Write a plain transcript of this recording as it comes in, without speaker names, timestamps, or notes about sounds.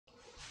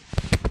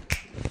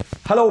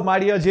Hello, my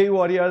dear JEE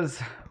warriors.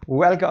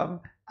 Welcome.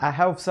 I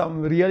have some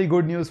really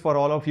good news for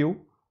all of you.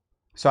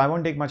 So I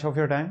won't take much of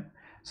your time.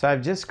 So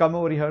I've just come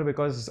over here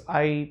because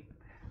I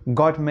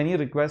got many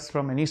requests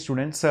from many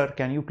students. Sir,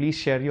 can you please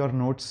share your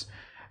notes?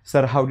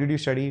 Sir, how did you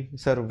study?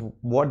 Sir,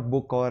 what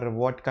book or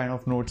what kind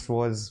of notes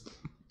was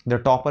the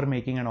topper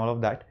making and all of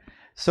that?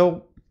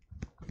 So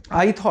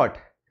I thought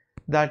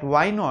that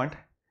why not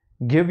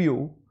give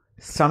you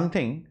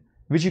something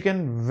which you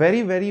can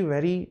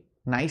very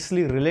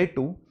nicely relate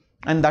to,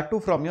 and that too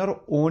from your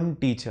own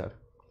teacher.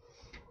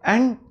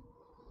 And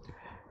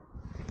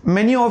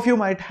many of you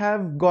might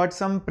have got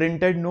some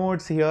printed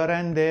notes here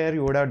and there,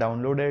 you would have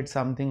downloaded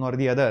something or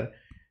the other,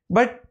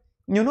 but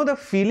you know, the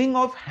feeling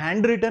of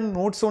handwritten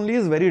notes only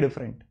is very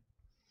different.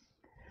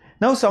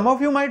 Now some of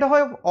you might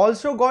have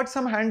also got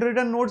some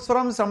handwritten notes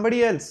from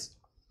somebody else,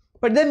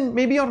 but then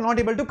maybe you're not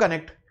able to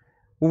connect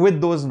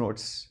with those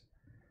notes.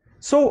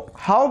 So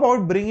how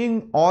about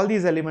bringing all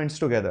these elements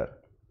together?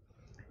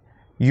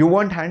 You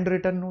want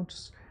handwritten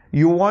notes,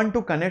 you want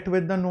to connect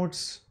with the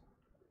notes,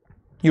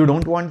 you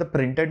don't want the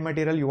printed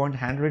material, you want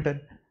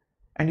handwritten,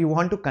 and you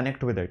want to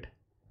connect with it.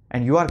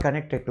 And you are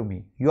connected to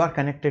me, you are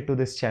connected to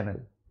this channel.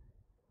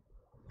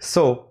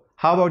 So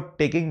how about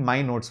taking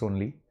my notes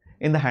only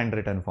in the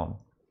handwritten form?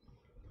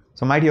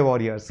 So my dear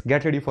warriors,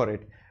 get ready for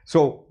it.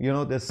 So you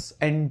know, this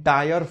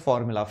entire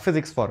formula,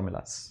 physics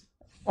formulas,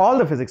 all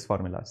the physics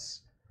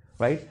formulas,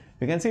 right?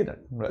 You can see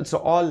that. So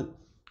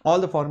all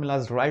the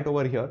formulas right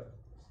over here.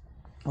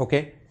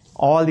 Okay,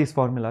 all these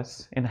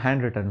formulas in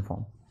handwritten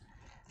form.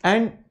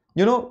 And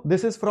you know,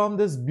 this is from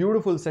this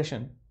beautiful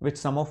session which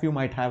some of you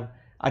might have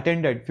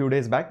attended few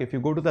days back. If you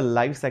go to the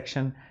live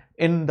section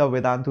in the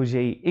Vedantu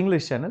JEE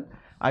English channel,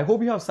 I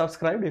hope you have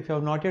subscribed. If you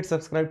have not yet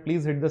subscribed,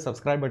 please hit the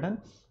subscribe button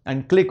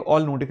and click all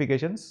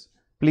notifications.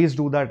 Please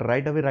do that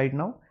right away, right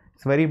now.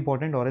 It's very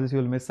important, or else you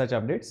will miss such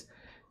updates.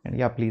 And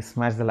yeah, please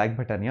smash the like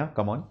button. Yeah,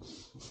 come on.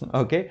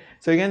 Okay,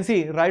 so you can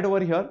see right over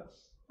here,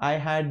 I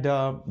had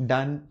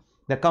done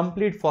the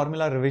complete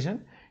formula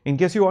revision. In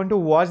case you want to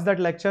watch that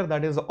lecture,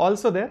 that is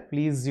also there.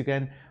 Please, you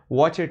can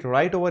watch it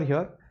right over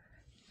here.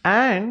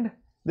 And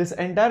this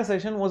entire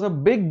session was a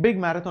big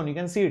marathon. You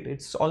can see it.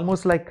 It's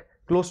almost like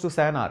close to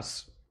 7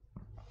 hours.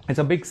 It's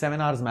a big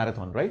 7 hours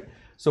marathon, right?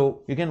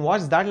 So you can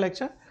watch that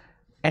lecture.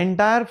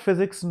 Entire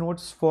physics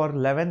notes for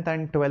 11th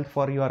and 12th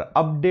for your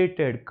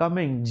updated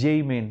coming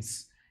JEE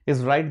Mains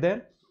is right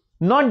there.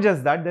 Not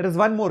just that, there is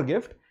one more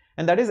gift,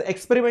 and that is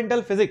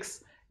experimental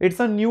physics. It's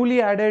a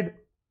newly added,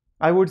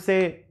 I would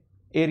say,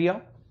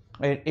 area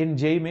in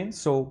JEE Mains.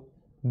 So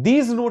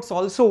these notes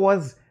also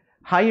was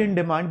high in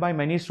demand by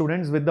many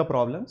students with the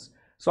problems.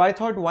 So I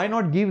thought, why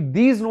not give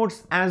these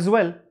notes as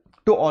well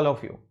to all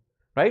of you,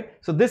 right?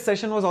 So this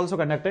session was also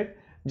conducted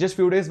just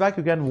few days back.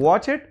 You can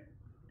watch it.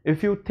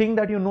 If you think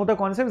that you know the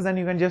concepts, then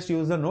you can just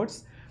use the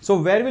notes.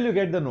 So where will you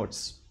get the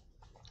notes?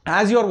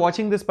 As you are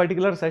watching this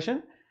particular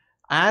session,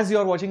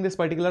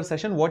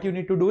 what you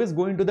need to do is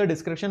go into the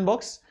description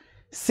box.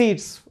 See,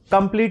 it's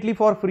completely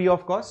for free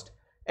of cost.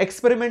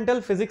 Experimental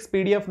physics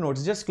PDF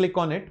notes. Just click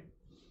on it.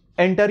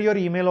 Enter your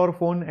email or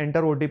phone.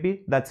 Enter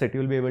OTP. That's it. You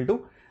will be able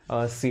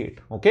to see it.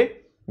 Okay,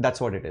 that's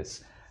what it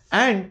is.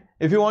 And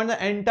if you want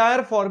the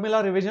entire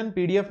formula revision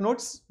PDF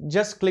notes,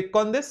 just click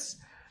on this.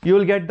 You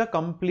will get the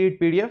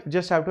complete PDF.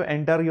 Just have to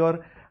enter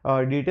your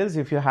details.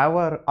 If you have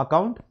an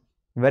account,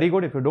 very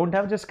good. If you don't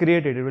have, just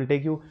create it. It will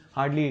take you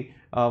hardly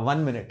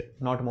 1 minute,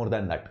 not more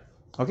than that.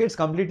 Okay, it's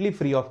completely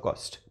free of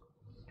cost.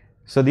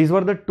 So these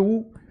were the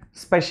two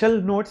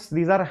special notes.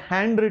 These are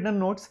handwritten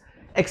notes.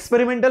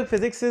 Experimental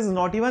physics is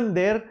not even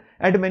there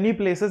at many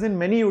places in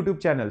many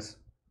YouTube channels,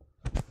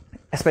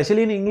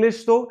 especially in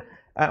English. So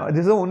this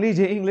is the only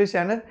JEE English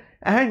channel,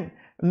 and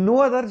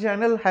no other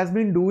channel has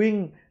been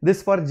doing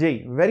this for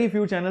JEE. Very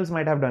few channels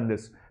might have done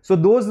this. So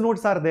those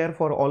notes are there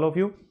for all of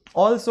you.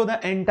 Also the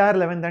entire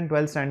 11th and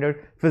 12th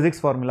standard physics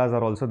formulas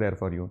are also there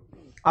for you.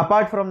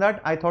 Apart from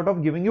that, I thought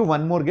of giving you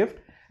one more gift,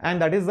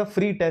 and that is the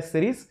free test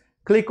series.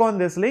 Click on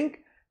this link,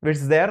 which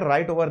is there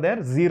right over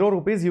there. 0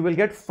 rupees. You will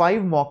get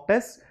 5 mock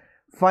tests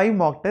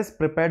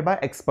prepared by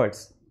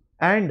experts,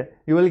 and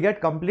you will get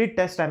complete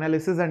test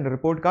analysis and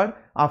report card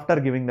after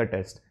giving the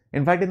test.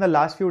 In fact, in the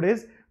last few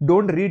days,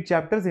 don't read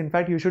chapters. In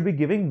fact, you should be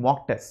giving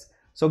mock tests.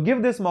 So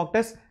give this mock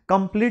test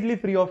completely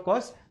free of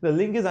cost. The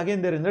link is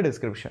again there in the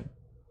description.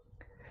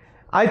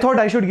 I thought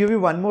I should give you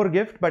one more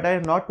gift, but I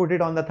have not put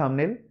it on the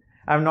thumbnail.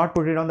 I have not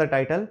put it on the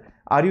title.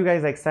 Are you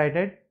guys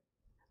excited?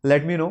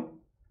 Let me know.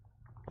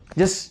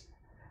 Just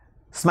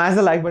smash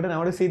the like button. I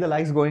want to see the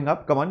likes going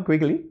up. Come on,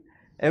 quickly.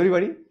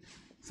 Everybody,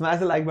 smash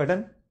the like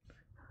button.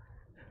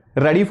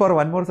 Ready for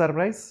one more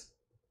surprise?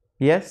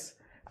 Yes.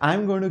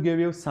 I'm going to give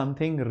you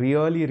something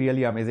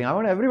really amazing. I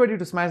want everybody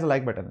to smash the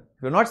like button.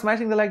 If you're not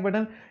smashing the like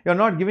button, you're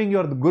not giving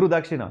your Guru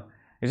Dakshina.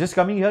 You're just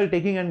coming here,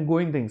 taking and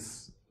going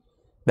things.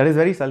 That is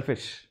very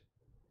selfish.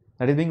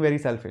 That is being very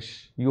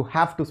selfish. You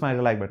have to smash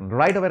the like button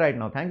right away, right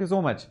now. Thank you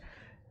so much.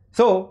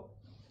 So,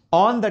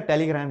 on the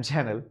Telegram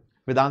channel,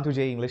 Vedantu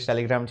JEE English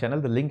Telegram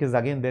channel, the link is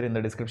again there in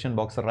the description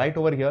box right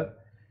over here.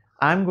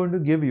 I'm going to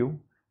give you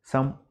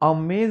some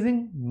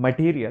amazing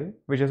material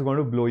which is going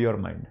to blow your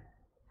mind.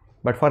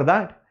 But for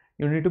that,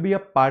 you need to be a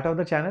part of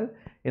the channel.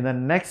 In the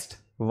next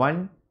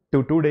 1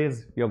 to 2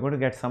 days, you're going to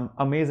get some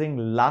amazing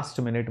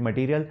last minute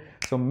material.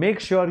 So make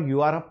sure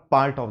you are a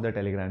part of the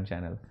Telegram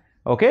channel.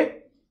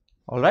 Okay?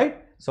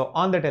 Alright. So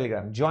on the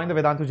Telegram, join the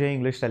Vedantu JEE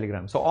English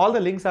Telegram. So all the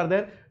links are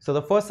there. So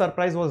the first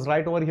surprise was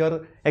right over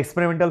here,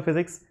 experimental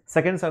physics.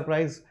 Second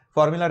surprise,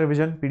 formula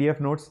revision, PDF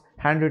notes,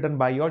 handwritten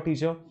by your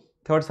teacher.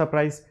 Third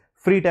surprise,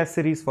 free test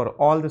series for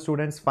all the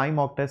students, 5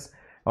 mock tests.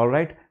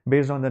 Alright,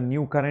 based on the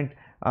new current,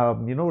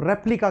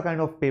 replica kind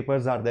of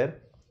papers are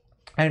there.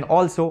 And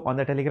also on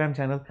the Telegram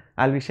channel,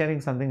 I'll be sharing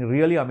something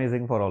really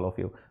amazing for all of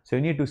you. So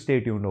you need to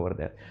stay tuned over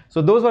there.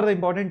 So those were the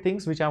important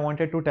things which I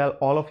wanted to tell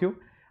all of you.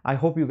 I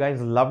hope you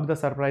guys loved the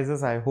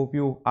surprises. I hope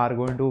you are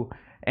going to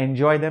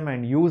enjoy them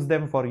and use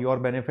them for your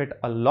benefit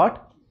a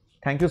lot.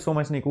 Thank you so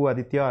much, Niku,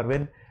 Aditya,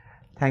 Arvind.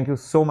 Thank you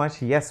so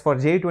much. Yes, for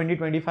JEE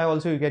 2025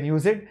 also you can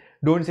use it.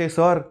 Don't say,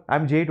 sir,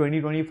 I'm JEE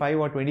 2025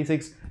 or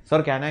 26.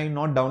 Sir, can I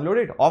not download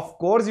it? Of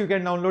course you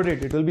can download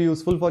it. It will be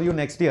useful for you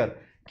next year.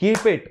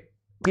 Keep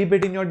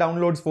it in your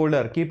downloads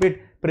folder. Keep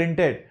it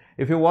printed.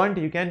 If you want,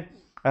 you can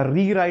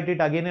rewrite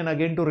it again and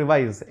again to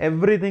revise.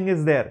 Everything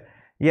is there.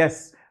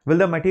 Yes. Will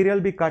the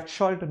material be cut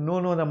short?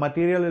 No, the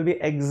material will be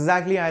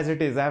exactly as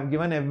it is. I have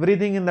given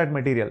everything in that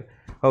material.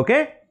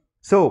 Okay.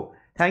 So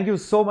thank you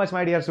so much,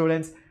 my dear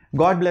students.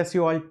 God bless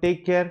you all.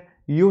 Take care.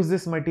 Use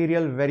this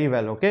material very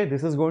well. Okay.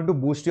 This is going to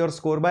boost your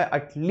score by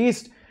at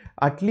least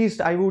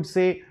I would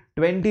say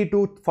 20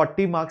 to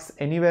 40 marks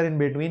anywhere in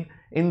between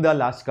in the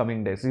last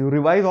coming days. You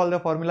revise all the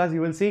formulas,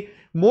 you will see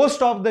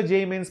most of the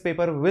JEE Mains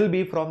paper will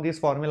be from these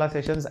formula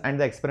sessions and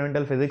the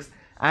experimental physics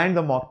and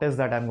the mock test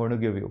that I'm going to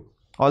give you.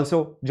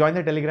 Also, join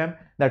the Telegram.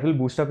 That will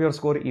boost up your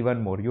score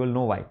even more. You will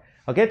know why.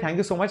 Okay, thank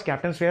you so much.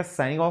 Captain Shreyas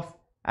signing off.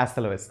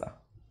 Hasta la vista.